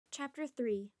Chapter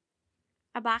 3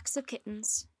 A Box of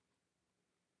Kittens.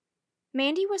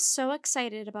 Mandy was so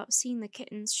excited about seeing the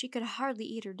kittens she could hardly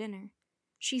eat her dinner.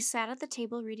 She sat at the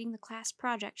table reading the class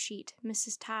project sheet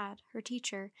Mrs. Todd, her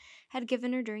teacher, had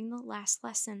given her during the last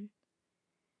lesson.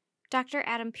 Dr.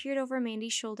 Adam peered over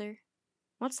Mandy's shoulder.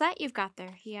 "What's that you've got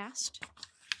there?" he asked.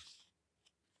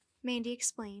 Mandy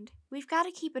explained. "We've got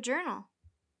to keep a journal."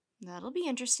 "That'll be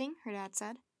interesting," her dad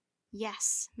said.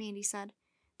 "Yes," Mandy said.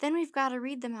 "Then we've got to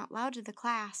read them out loud to the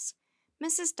class.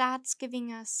 Mrs. Dodd's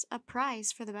giving us a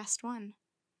prize for the best one."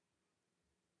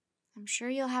 "I'm sure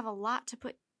you'll have a lot to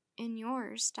put in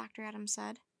yours," Dr. Adams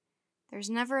said. "There's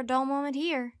never a dull moment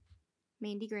here."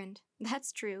 Mandy grinned.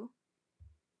 "That's true."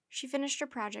 She finished her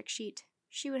project sheet.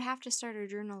 She would have to start her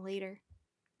journal later.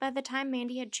 By the time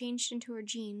Mandy had changed into her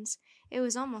jeans, it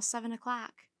was almost 7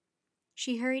 o'clock.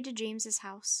 She hurried to James's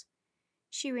house.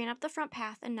 She ran up the front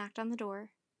path and knocked on the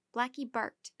door. Blackie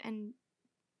barked, and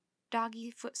doggy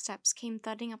footsteps came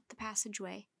thudding up the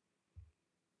passageway.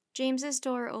 James's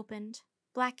door opened.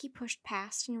 Blackie pushed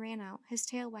past and ran out, his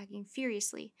tail wagging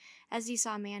furiously as he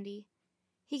saw Mandy.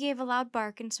 He gave a loud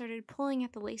bark and started pulling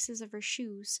at the laces of her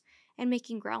shoes and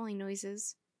making growling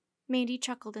noises. Mandy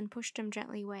chuckled and pushed him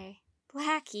gently away.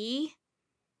 "Blackie!"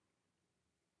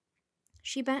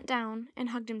 She bent down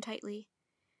and hugged him tightly.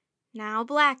 "Now,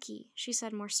 Blackie," she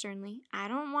said more sternly, "I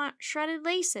don't want shredded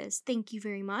laces, thank you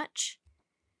very much."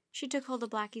 She took hold of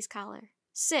Blackie's collar.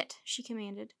 "Sit," she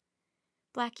commanded.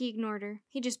 Blackie ignored her.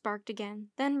 He just barked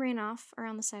again, then ran off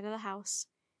around the side of the house.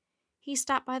 He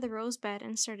stopped by the rose bed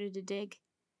and started to dig.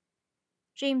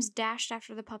 James dashed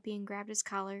after the puppy and grabbed his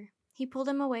collar. He pulled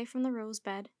him away from the rose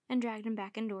bed and dragged him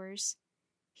back indoors.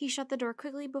 He shut the door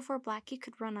quickly before Blackie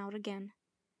could run out again.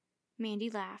 Mandy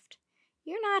laughed.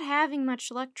 "You're not having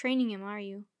much luck training him, are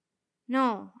you?"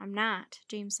 "No, I'm not,"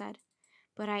 James said.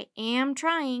 "But I am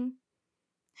trying."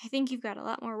 "I think you've got a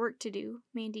lot more work to do,"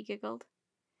 Mandy giggled.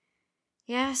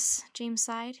 "Yes," James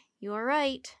sighed. "You're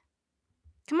right."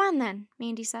 "Come on then,"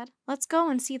 Mandy said. "Let's go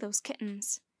and see those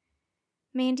kittens."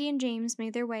 Mandy and James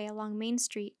made their way along Main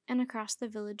Street and across the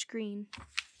village green.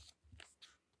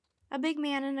 A big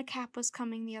man in a cap was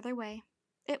coming the other way.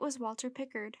 It was Walter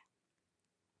Pickard.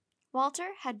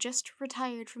 Walter had just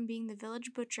retired from being the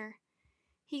village butcher.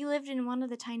 He lived in one of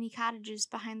the tiny cottages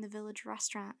behind the village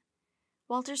restaurant.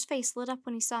 Walter's face lit up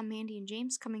when he saw Mandy and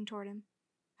James coming toward him.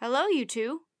 "Hello, you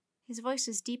two!" His voice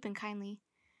was deep and kindly.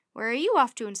 "Where are you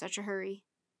off to in such a hurry?"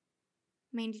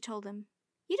 Mandy told him.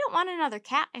 "You don't want another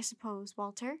cat, I suppose,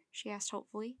 Walter?" she asked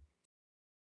hopefully.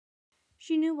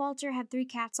 She knew Walter had 3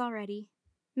 cats already.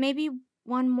 Maybe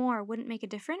one more wouldn't make a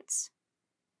difference?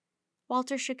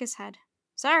 Walter shook his head.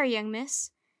 "Sorry, young miss.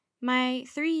 My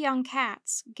 3 young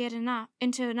cats get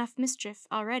into enough mischief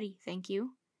already, thank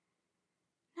you."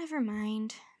 "Never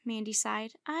mind," Mandy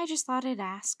sighed. "I just thought I'd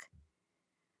ask."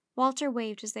 Walter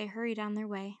waved as they hurried on their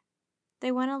way.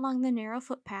 They went along the narrow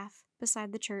footpath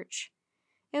beside the church.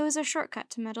 It was a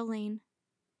shortcut to Meadow Lane.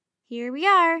 "Here we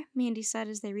are," Mandy said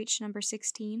as they reached number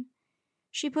 16.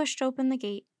 She pushed open the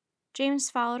gate. James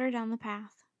followed her down the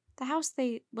path. The house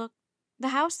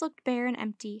looked bare and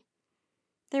empty.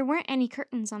 There weren't any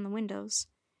curtains on the windows.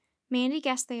 Mandy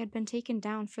guessed they had been taken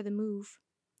down for the move.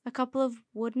 A couple of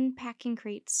wooden packing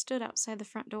crates stood outside the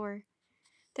front door.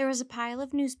 There was a pile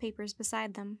of newspapers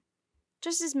beside them.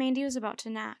 Just as Mandy was about to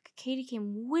knock, Katie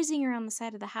came whizzing around the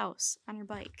side of the house on her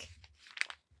bike.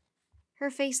 Her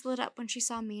face lit up when she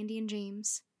saw Mandy and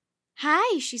James.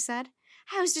 "Hi," she said.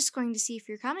 "I was just going to see if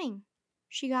you're coming."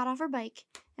 She got off her bike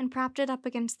and propped it up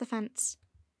against the fence.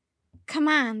 "Come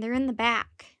on, they're in the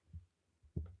back."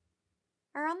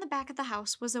 Around the back of the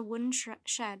house was a wooden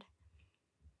shed.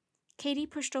 Katie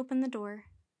pushed open the door.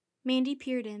 Mandy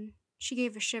peered in. She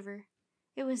gave a shiver.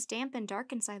 It was damp and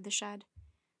dark inside the shed.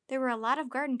 There were a lot of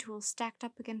garden tools stacked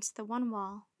up against the one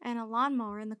wall, and a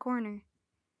lawnmower in the corner.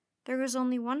 There was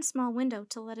only one small window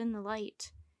to let in the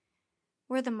light.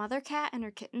 Were the mother cat and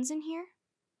her kittens in here?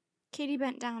 Katie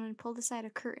bent down and pulled aside a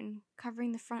curtain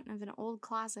covering the front of an old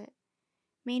closet.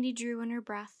 Mandy drew in her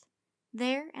breath.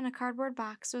 There, in a cardboard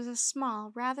box, was a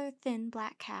small, rather thin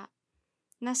black cat.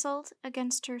 Nestled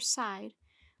against her side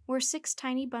were 6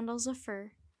 tiny bundles of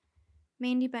fur.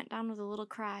 Mandy bent down with a little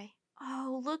cry.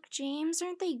 "Oh, look, James,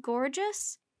 aren't they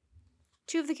gorgeous?"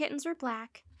 2 of the kittens were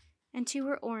black, and 2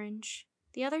 were orange.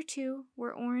 The other 2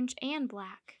 were orange and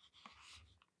black.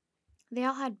 They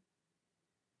all had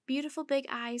beautiful big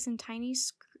eyes and tiny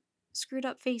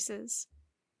screwed-up faces.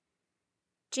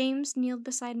 James kneeled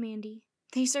beside Mandy.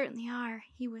 "They certainly are,"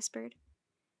 he whispered.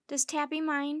 "Does Tappy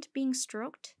mind being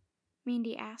stroked?"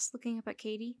 Mandy asked, looking up at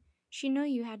Katie. She knew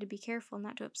you had to be careful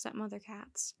not to upset mother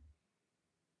cats.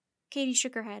 Katie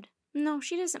shook her head. No,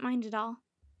 she doesn't mind at all.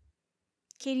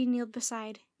 Katie kneeled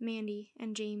beside Mandy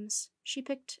and James. She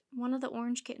picked one of the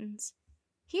orange kittens.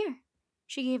 Here.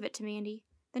 She gave it to Mandy.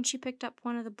 Then she picked up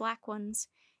one of the black ones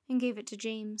and gave it to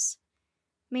James.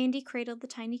 Mandy cradled the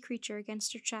tiny creature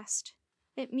against her chest.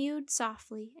 It mewed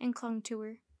softly and clung to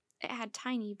her. It had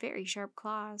tiny, very sharp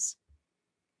claws.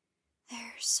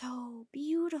 They're so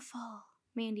beautiful,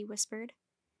 Mandy whispered.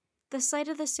 The sight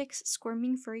of the 6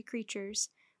 squirming furry creatures,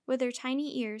 with their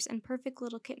tiny ears and perfect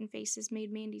little kitten faces,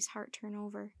 made Mandy's heart turn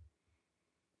over.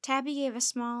 Tabby gave a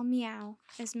small meow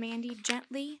as Mandy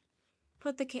gently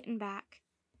put the kitten back.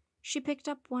 She picked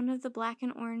up one of the black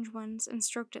and orange ones and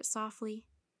stroked it softly.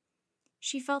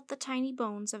 She felt the tiny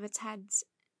bones of its heads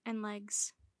and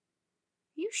legs.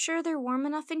 You sure they're warm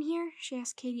enough in here? She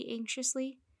asked Katie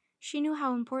anxiously. She knew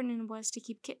how important it was to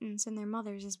keep kittens and their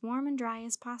mothers as warm and dry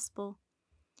as possible.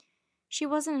 She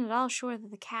wasn't at all sure that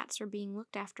the cats were being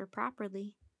looked after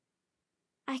properly.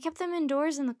 I kept them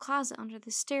indoors in the closet under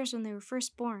the stairs when they were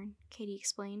first born, Katie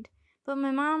explained. But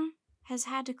my mom has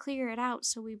had to clear it out,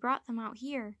 so we brought them out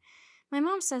here. My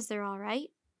mom says they're all right.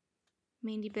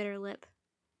 Mandy bit her lip.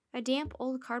 A damp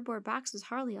old cardboard box was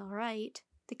hardly all right.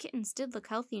 The kittens did look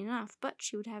healthy enough, but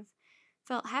she would have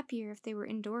felt happier if they were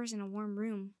indoors in a warm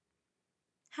room.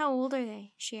 How old are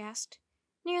they? She asked.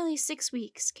 Nearly 6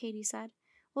 weeks, Katie said.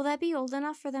 Will that be old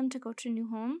enough for them to go to new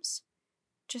homes?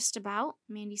 Just about,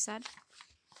 Mandy said.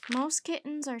 Most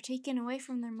kittens are taken away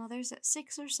from their mothers at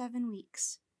 6 or 7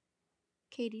 weeks.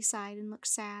 Katie sighed and looked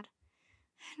sad.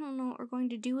 I don't know what we're going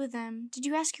to do with them. Did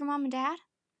you ask your mom and dad?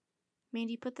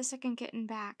 Mandy put the second kitten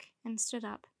back and stood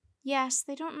up. Yes,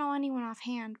 they don't know anyone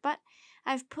offhand, but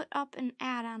I've put up an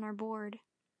ad on our board,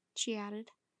 she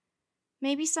added.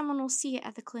 Maybe someone will see it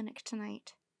at the clinic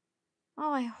tonight.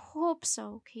 Oh, I hope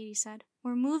so, Katie said.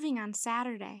 We're moving on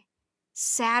Saturday.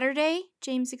 Saturday?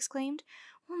 James exclaimed.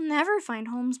 We'll never find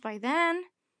homes by then.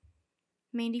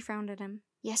 Mandy frowned at him.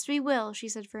 Yes, we will, she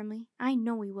said firmly. I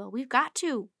know we will. We've got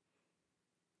to.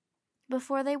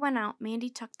 Before they went out, Mandy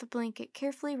tucked the blanket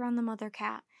carefully around the mother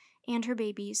cat and her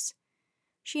babies.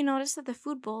 She noticed that the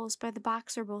food bowls by the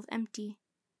box were both empty.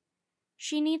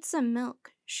 She needs some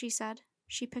milk, she said.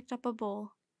 She picked up a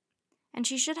bowl. And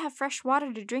she should have fresh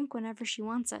water to drink whenever she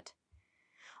wants it.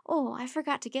 Oh, I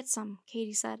forgot to get some,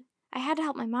 Katie said. I had to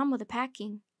help my mom with the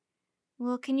packing.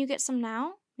 Well, can you get some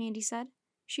now? Mandy said.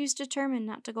 She was determined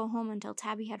not to go home until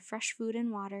Tabby had fresh food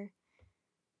and water.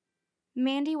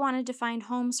 Mandy wanted to find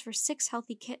homes for 6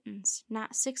 healthy kittens,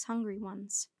 not 6 hungry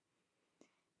ones.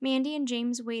 Mandy and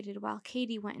James waited while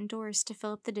Katie went indoors to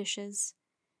fill up the dishes.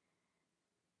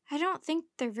 I don't think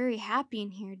they're very happy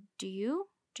in here, do you?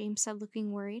 James said,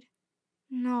 looking worried.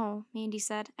 No, Mandy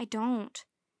said, I don't.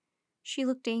 She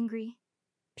looked angry.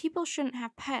 People shouldn't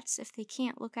have pets if they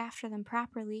can't look after them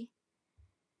properly.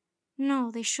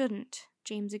 No, they shouldn't,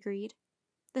 James agreed.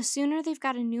 The sooner they've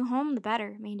got a new home, the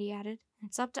better, Mandy added.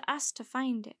 It's up to us to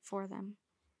find it for them.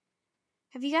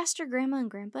 Have you asked your grandma and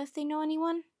grandpa if they know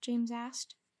anyone? James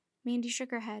asked. Mandy shook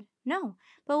her head. No,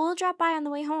 but we'll drop by on the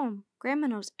way home. Grandma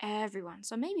knows everyone,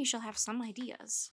 so maybe she'll have some ideas.